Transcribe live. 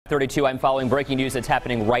32, I'm following breaking news that's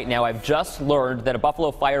happening right now. I've just learned that a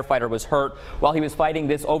Buffalo firefighter was hurt while he was fighting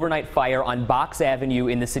this overnight fire on Box Avenue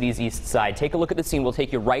in the city's east side. Take a look at the scene. We'll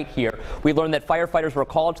take you right here. We learned that firefighters were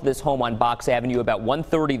called to this home on Box Avenue about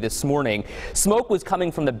 1:30 this morning. Smoke was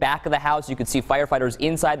coming from the back of the house. You could see firefighters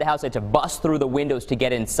inside the house had to bust through the windows to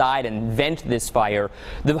get inside and vent this fire.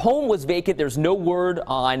 The home was vacant. There's no word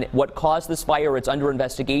on what caused this fire. It's under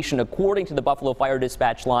investigation, according to the Buffalo Fire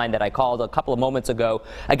Dispatch line that I called a couple of moments ago.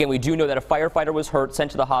 Again, we do know that a firefighter was hurt, sent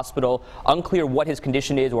to the hospital. Unclear what his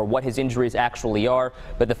condition is or what his injuries actually are,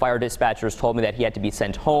 but the fire dispatchers told me that he had to be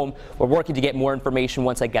sent home. We're working to get more information.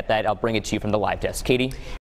 Once I get that, I'll bring it to you from the live desk. Katie?